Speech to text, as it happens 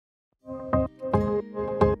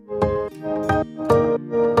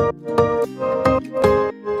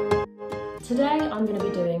Today I'm going to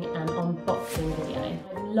be doing an unboxing video.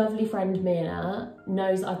 My lovely friend Mirna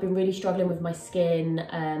knows I've been really struggling with my skin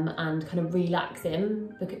and kind of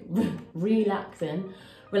relaxing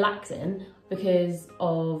because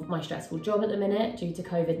of my stressful job at the minute due to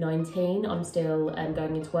COVID-19. I'm still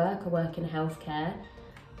going into work. I work in healthcare,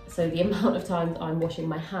 so the amount of times I'm washing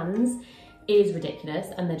my hands is ridiculous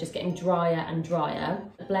and they're just getting drier and drier.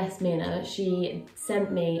 Bless Mirna, she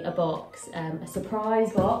sent me a box, a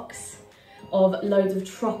surprise box of loads of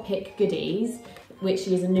Tropic goodies, which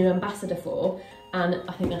she is a new ambassador for, and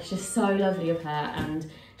I think that's just so lovely of her, and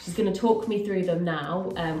she's going to talk me through them now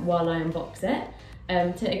while I unbox it,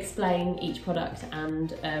 to explain each product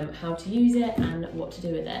and how to use it and what to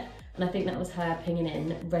do with it. And I think that was her pinging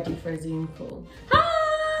in, ready for a Zoom call.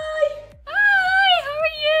 Hi! Hi, how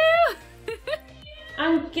are you?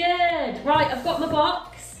 I'm good. Right, I've got my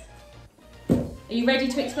box. Are you ready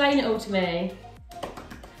to explain it all to me?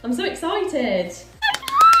 I'm so excited.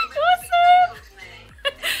 Awesome!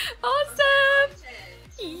 Awesome!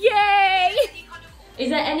 Yay! Is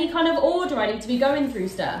there any kind of order I need to be going through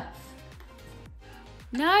stuff?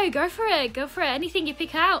 No, go for it. Go for it. Anything you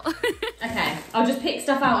pick out. Okay, I'll just pick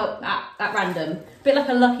stuff out at random. A bit like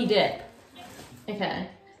a lucky dip. Okay.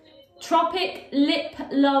 Tropic Lip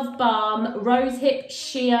Love Balm, Rosehip,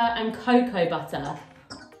 Shea and Cocoa Butter.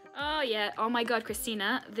 Oh yeah. Oh my god,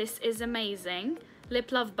 Kristina. This is amazing.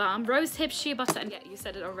 Lip Love Balm, Rosehip, Shea Butter, and yeah, you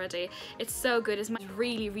said it already. It's so good. It's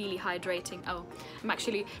really, really hydrating. Oh, I'm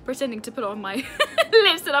actually pretending to put on my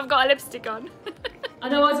lips and I've got a lipstick on. I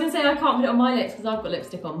know, I was going to say I can't put it on my lips because I've got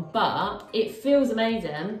lipstick on, but it feels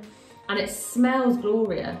amazing and it smells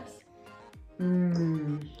glorious.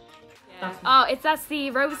 Mmm. Yeah. Oh, that's the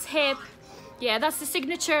Rosehip. Yeah, that's the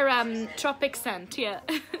signature Tropic scent, yeah.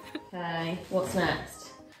 Okay, what's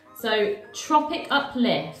next? So, Tropic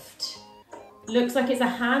Uplift. Looks like it's a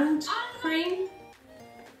hand cream.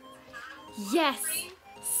 Yes.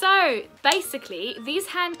 So basically, these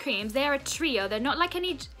hand creams, they're a trio. They're not like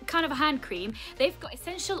any kind of a hand cream. They've got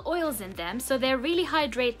essential oils in them, so they're really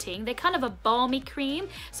hydrating. They're kind of a balmy cream,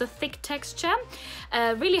 so thick texture,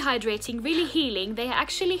 really hydrating, really healing. They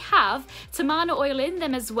actually have tamano oil in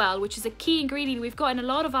them as well, which is a key ingredient we've got in a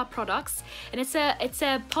lot of our products. And it's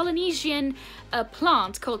a Polynesian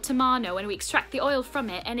plant called tamano, and we extract the oil from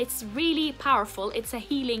it, and it's really powerful. It's a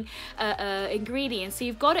healing ingredient. So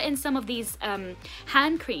you've got it in some of these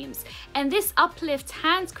hand creams, and this Uplift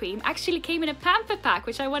hand cream actually came in a pamper pack,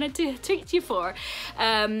 which I wanted to treat you for,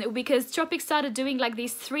 because Tropic started doing like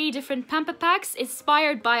these 3 different pamper packs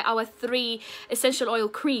inspired by our 3 essential oil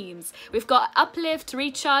creams. We've got Uplift,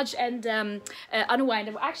 Recharge and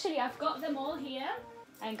Unwind. Actually, I've got them all here.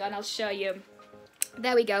 Hang on, I'll show you.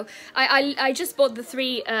 There we go. I just bought the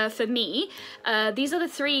 3 for me. These are the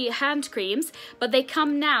 3 hand creams, but they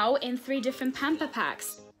come now in 3 different pamper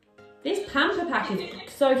packs. This pamper pack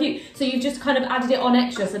is so cute. So you've just kind of added it on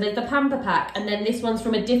extra. So there's the pamper pack and then this one's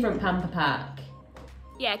from a different pamper pack.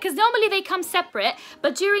 Yeah, because normally they come separate,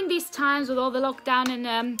 but during these times with all the lockdown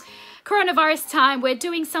and coronavirus time, we're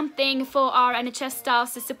doing something for our NHS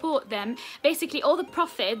staff to support them. Basically, all the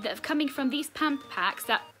profit that's coming from these pamper packs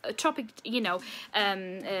that Tropic, you know,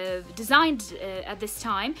 designed at this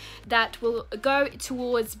time, that will go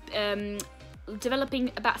towards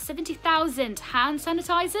developing about 70,000 hand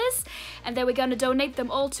sanitizers, and then we're going to donate them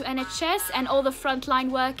all to NHS and all the frontline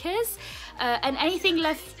workers, and anything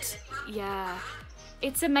left. Yeah,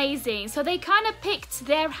 it's amazing. So they kind of picked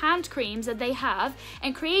their hand creams that they have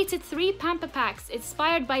and created 3 pamper packs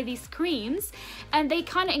inspired by these creams, and they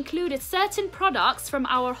kind of included certain products from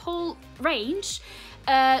our whole range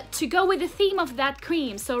to go with the theme of that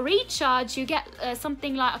cream. So Recharge, you get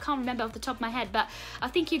something like, I can't remember off the top of my head, but I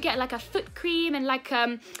think you get like a foot cream and like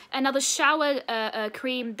another shower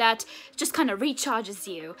cream that just kind of recharges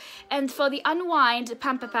you. And for the Unwind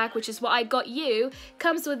pamper pack, which is what I got you,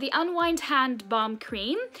 comes with the Unwind hand balm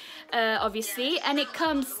cream, obviously, and it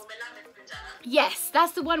comes... Yes,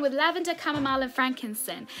 that's the one with lavender, chamomile and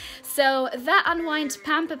frankincense. So that Unwind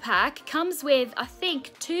pamper pack comes with, I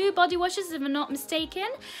think, 2 body washes if I'm not mistaken,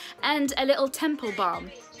 and a little temple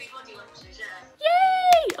balm.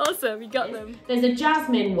 Yay! Awesome, you got them. There's a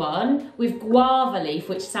jasmine one with guava leaf,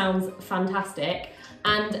 which sounds fantastic,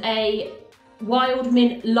 and a wild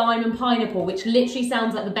mint, lime and pineapple, which literally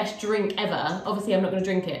sounds like the best drink ever. Obviously I'm not going to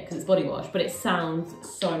drink it because it's body wash, but it sounds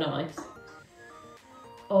so nice.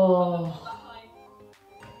 Oh.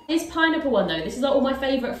 This pineapple one though, this is like all my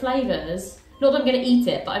favourite flavours. Not that I'm going to eat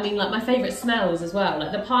it, but I mean like my favourite smells as well.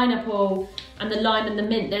 Like the pineapple and the lime and the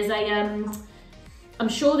mint. There's a, I'm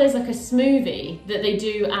sure there's like a smoothie that they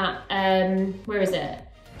do at, where is it?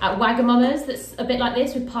 at Wagamama's that's a bit like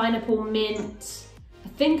this with pineapple, mint, I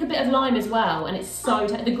think a bit of lime as well, and it's so,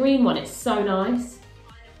 the green one, it's so nice.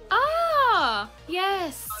 Ah,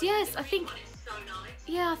 yes, yes, I think,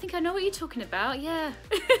 yeah, I think I know what you're talking about, yeah.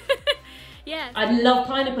 Yeah. I love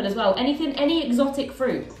pineapple as well. Anything, any exotic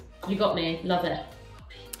fruit, you got me, love it.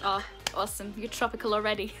 Oh, awesome, you're tropical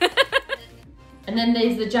already. And then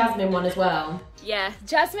there's the jasmine one as well. Yeah,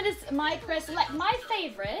 jasmine is my personal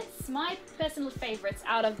favorites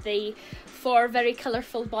out of the 4 very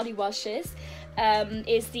colourful body washes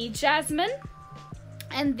is the jasmine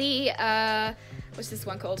and the, what's this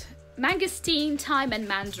one called? Mangosteen, thyme and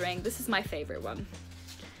mandarin. This is my favourite one.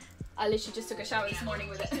 I literally just took a shower this morning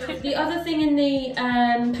with it. The other thing in the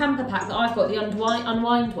pamper pack that I've got, the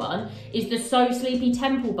unwind one, is the So Sleepy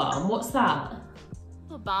Temple Balm. What's that?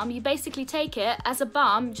 Balm, you basically take it as a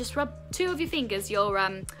balm, just rub 2 of your fingers, your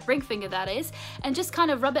ring finger that is, and just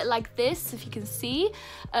kind of rub it like this, if you can see,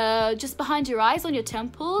 just behind your eyes on your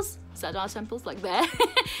temples, so our temples like there,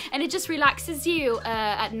 and it just relaxes you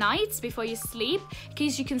at night before you sleep,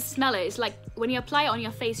 because you can smell it. It's like when you apply it on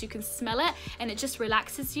your face, you can smell it, and it just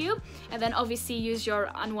relaxes you. And then obviously use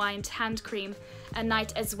your unwind hand cream at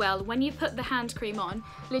night as well. When you put the hand cream on,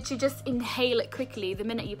 literally just inhale it quickly the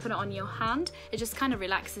minute you put it on your hand. It just kind of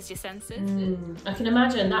relaxes your senses. I can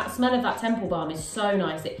imagine that smell of that temple balm is so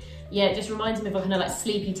nice. Yeah, it just reminds me of kind of like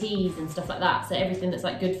sleepy teas and stuff like that. So everything that's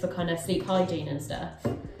like good for kind of sleep hygiene and stuff.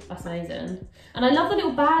 That's amazing. And I love the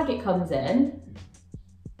little bag it comes in.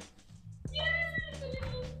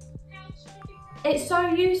 It's so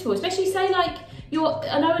useful, especially say like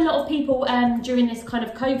I know a lot of people during this kind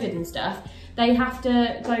of COVID and stuff, they have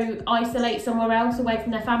to go isolate somewhere else away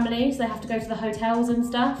from their families. They have to go to the hotels and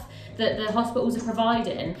stuff that the hospitals are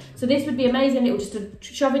providing. So this would be amazing. It would just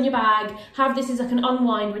shove in your bag, have this as like an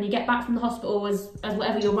unwind when you get back from the hospital as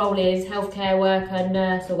whatever your role is, healthcare worker,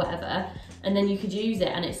 nurse or whatever, and then you could use it,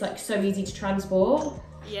 and it's like so easy to transport.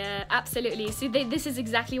 Yeah, absolutely. So this is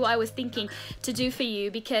exactly what I was thinking to do for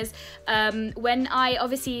you, because when I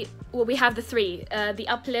obviously, well, we have the 3, the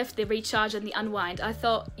uplift, the recharge and the unwind. I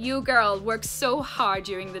thought, you girl works so hard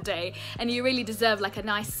during the day and you really deserve like a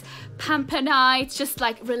nice pamper night, just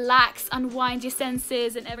like relax, unwind your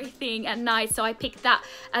senses and everything at night. So I picked that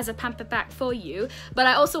as a pamper pack for you. But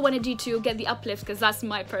I also wanted you to get the uplift because that's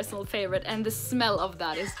my personal favorite, and the smell of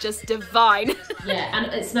that is just divine. Yeah,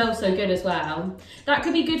 and it smells so good as well. That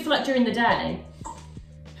could be good for like during the day.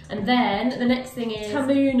 And then the next thing is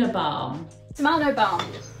Tamuna balm. Tamuna balm.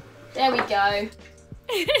 There we go.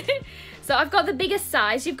 So I've got the biggest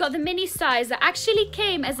size, you've got the mini size that actually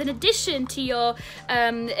came as an addition to your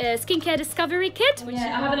skincare discovery kit.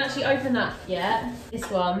 Yeah, I haven't actually opened that yet, this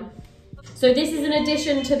one. So this is an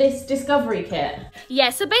addition to this discovery kit? Yeah,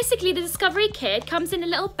 so basically the discovery kit comes in a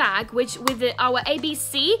little bag with our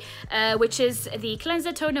ABC, which is the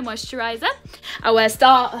cleanser, toner, moisturizer, our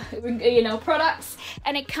star, products,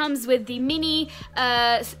 and it comes with the mini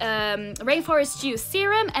rainforest juice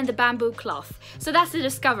serum and the bamboo cloth. So that's the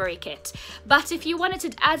discovery kit. But if you wanted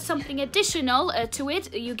to add something additional to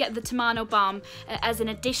it, you get the Tamuna balm as an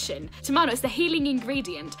addition. Tamuna is the healing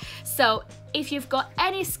ingredient. So if you've got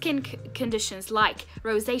any skin conditions like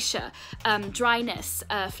rosacea, dryness,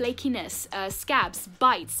 flakiness, scabs,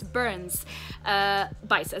 bites, burns,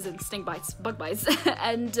 bites as in stink bites, bug bites,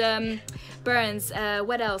 and burns,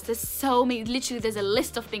 what else? There's so many, literally there's a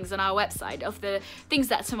list of things on our website of the things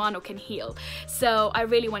that Tamuna can heal. So I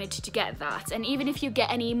really wanted you to get that. And even if you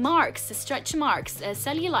get any marks, stretch marks,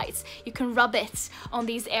 cellulites, you can rub it on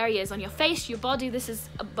these areas on your face, your body. This is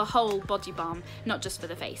the whole body balm, not just for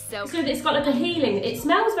the face. So it's got like a healing, it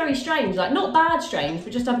smells very strange, like not bad strange,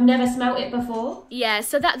 but just I've never smelt it before. Yeah,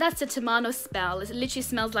 so that's a Tamuna smell. It literally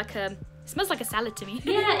smells like a salad to me.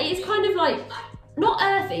 Yeah, it's kind of like, not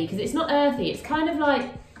earthy, because it's not earthy, it's kind of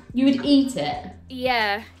like you would eat it.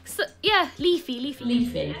 Yeah, so, yeah, leafy.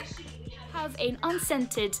 Leafy. Have an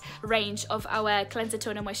unscented range of our cleanser,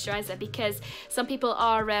 toner, moisturizer, because some people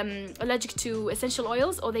are allergic to essential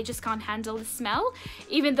oils, or they just can't handle the smell.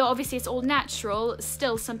 Even though obviously it's all natural,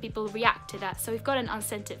 still some people react to that. So we've got an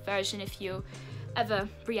unscented version if you ever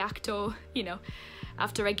react, or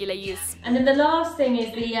after regular use. And then the last thing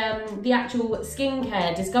is the actual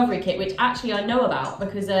skincare discovery kit, which actually I know about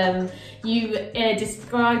because you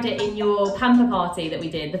described it in your pamper party that we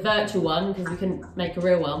did, the virtual one, because we couldn't make a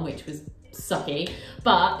real one, which was sucky,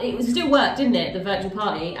 but it still worked, didn't it, the virtual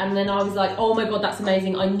party? And then I was like, oh my god, that's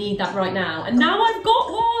amazing, I need that right now, and now I've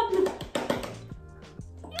got one.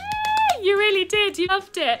 Yeah, you really did, you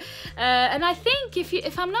loved it. And I think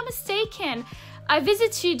if I'm not mistaken, I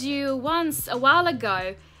visited you once a while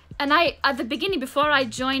ago, And I, at the beginning, before I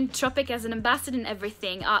joined Tropic as an ambassador and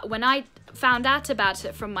everything, when I found out about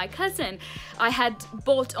it from my cousin, I had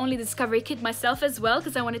bought only the Discovery Kit myself as well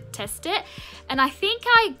because I wanted to test it. And I think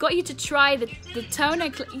I got you to try the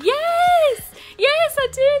toner. Yes! Yes, I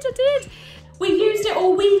did. We used it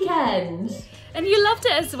all weekend. And you loved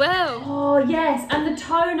it as well. Oh, yes. And the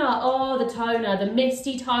toner, the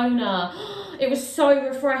misty toner. It was so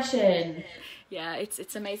refreshing. Yeah,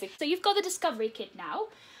 it's amazing. So you've got the Discovery Kit now.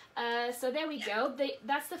 So there we go.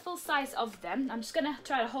 That's the full size of them. I'm just gonna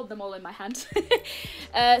try to hold them all in my hand.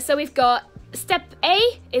 So we've got step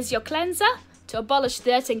A is your cleanser to abolish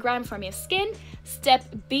dirt and grime from your skin. Step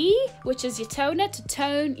B, which is your toner to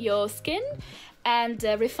tone your skin and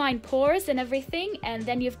refine pores and everything. And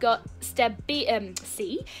then you've got step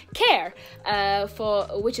C, care,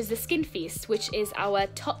 which is the Skin Feast, which is our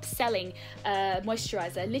top selling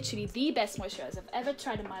moisturizer, literally the best moisturizer I've ever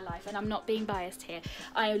tried in my life, and I'm not being biased here,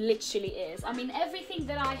 I literally is. I mean, everything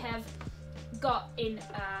that I have got in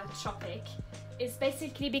Tropic is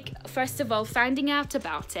basically, first of all, finding out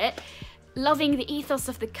about it, loving the ethos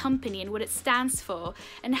of the company and what it stands for,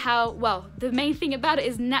 and how, well, the main thing about it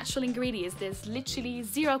is natural ingredients. There's literally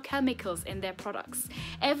 0 chemicals in their products.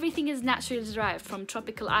 Everything is naturally derived from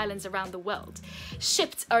tropical islands around the world,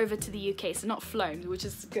 shipped over to the UK, so not flown, which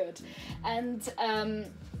is good. And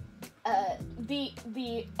the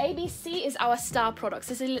ABC is our star products.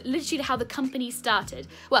 This is literally how the company started.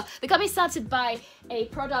 Well, the company started by a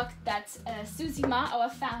product that Susie Ma, our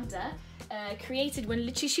founder, created when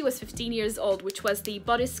literally she was 15 years old, which was the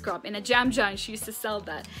body scrub in a jam jar, and she used to sell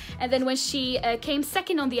that. And then when she came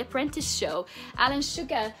second on The Apprentice show, Alan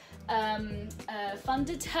Sugar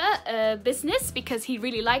funded her business because he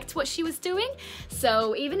really liked what she was doing.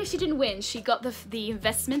 So even if she didn't win, she got the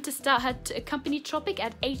investment to start her company Tropic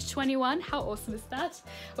at age 21. How awesome is that?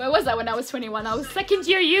 Where was I when I was 21? I was second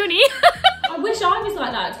year uni. I wish I was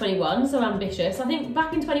like that at 21, so ambitious. I think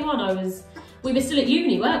back in 21 we were still at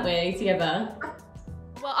uni, weren't we, together?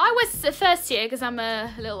 Well, I was first year because I'm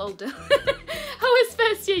a little older. I was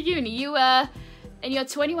first year uni. You were, and you're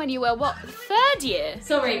 21, you were what, third year?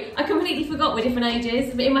 Sorry, I completely forgot we're different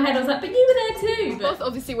ages. But in my head I was like, but you were there too. But both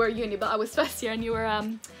obviously were uni, but I was first year and you were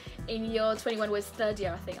in your 21 was third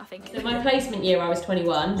year, I think. So my placement year I was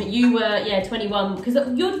 21, but you were, yeah, 21. Because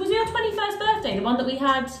was your 21st birthday, the one that we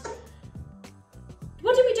had?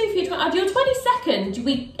 What did we do for your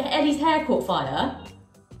 22nd? Eddie's hair caught fire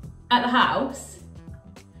at the house.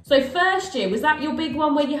 So first year, was that your big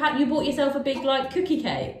one where you bought yourself a big like cookie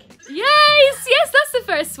cake? Yes, that's the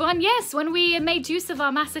first one. Yes, when we made use of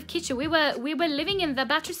our massive kitchen, we were living in the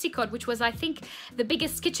Battersea Court, which was, I think, the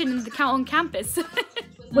biggest kitchen on campus.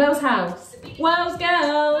 Wales house. Wales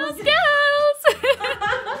girls. Wales girls.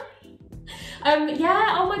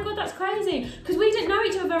 Yeah, oh my god, that's crazy. Because we didn't know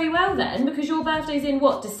each other very well then, because your birthday's in,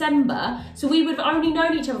 what, December? So we would have only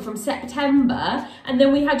known each other from September, and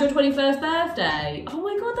then we had your 21st birthday. Oh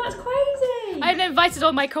my god, that's crazy. I had invited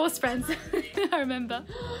all my course friends, I remember.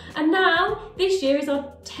 And now, this year is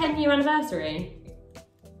our 10-year anniversary.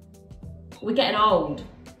 We're getting old.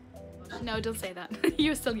 No, don't say that.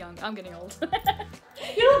 You're still young. I'm getting old.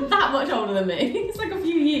 You're not that much older than me. It's like a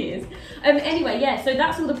few years. Anyway, yeah, so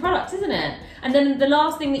that's all the products, isn't it? And then the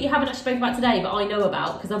last thing that you haven't actually spoken about today, but I know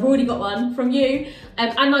about, because I've already got one from you.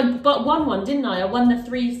 And I won one, didn't I? I won the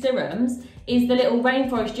 3 serums, is the little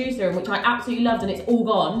Rainforest Dew serum, which I absolutely loved, and it's all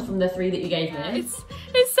gone from the 3 that you gave me.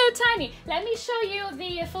 It's so tiny. Let me show you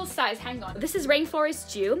the full size. Hang on. This is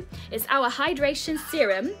Rainforest Dew. It's our hydration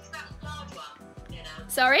serum.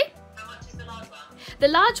 Sorry? The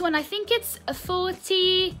large one, I think it's a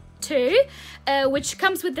 42, which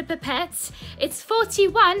comes with the pipettes. It's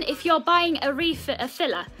 41 if you're buying a refill.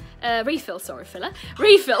 I'll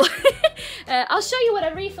show you what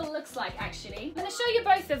a refill looks like, actually. I'm going to show you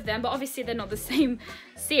both of them, but obviously they're not the same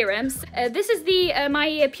serums. This is the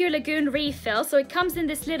my Pure Lagoon refill. So it comes in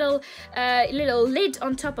this little lid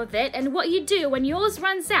on top of it, and what you do when yours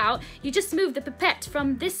runs out, you just move the pipette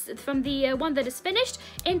from the one that is finished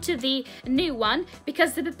into the new one,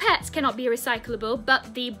 because the pipette cannot be recyclable,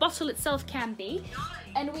 but the bottle itself can be.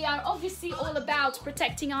 And we are obviously all about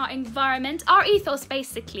protecting our environment. Our ethos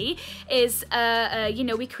basically is, you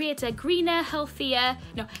know, we create a greener, healthier,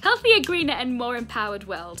 greener and more empowered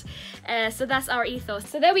world. So that's our ethos.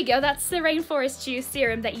 So there we go, that's the Rainforest Dew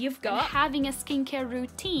serum that you've got. And having a skincare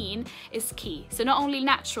routine is key. So not only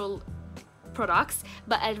natural products,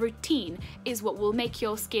 but a routine is what will make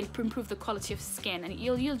your skin, improve the quality of skin, and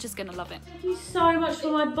you're just gonna love it. Thank you so much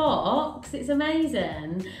for my box. It's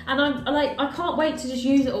amazing, and I can't wait to just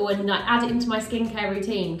use it all and like add it into my skincare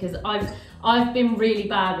routine, because I've been really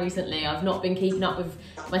bad recently. I've not been keeping up with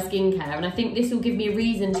my skincare, and I think this will give me a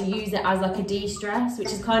reason to use it as like a de-stress,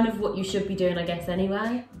 which is kind of what you should be doing, I guess,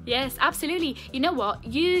 anyway. Yes, absolutely. You know what?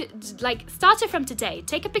 You like start it from today.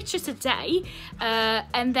 Take a picture today,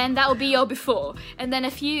 and then that will be your before. And then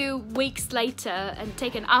a few weeks later, and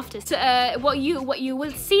take an after. So, what you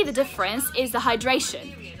will see the difference is the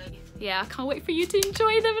hydration. Yeah, I can't wait for you to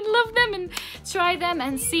enjoy them and love them and try them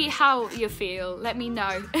and see how you feel. Let me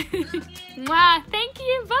know. Mwah, thank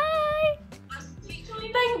you. Bye.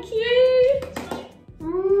 Thank you.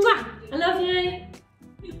 Mwah, I love you.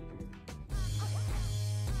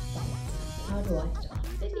 How do I start a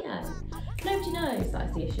video? Nobody knows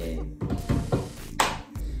that's the issue.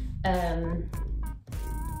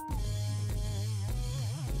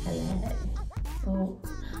 Hello. Oh,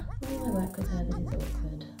 when I work with her, this is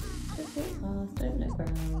awkward. Just walk past, don't look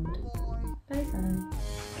round. Bye bye.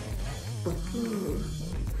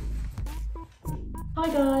 Hi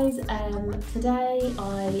guys, today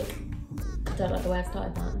I don't like the way I've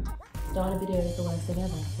started that. Starting a video is the worst thing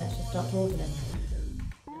ever. Let's just start talking.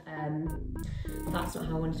 That's not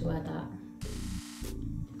how I wanted to word that.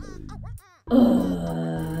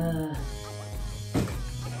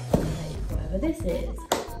 Okay, whatever this is.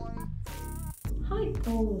 Hi.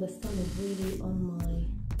 Oh, the sun is really on my.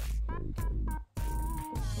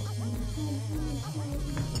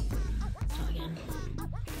 Start again.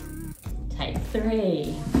 Take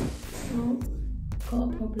 3. Oh, got a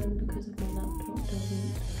problem because of my laptop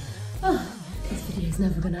doesn't. Oh, this video's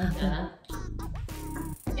never gonna happen.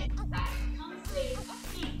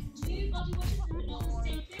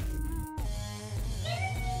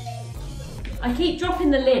 I keep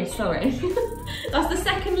dropping the lid, sorry. That's the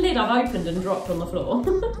second lid I've opened and dropped on the floor.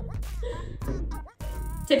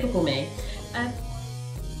 Typical me.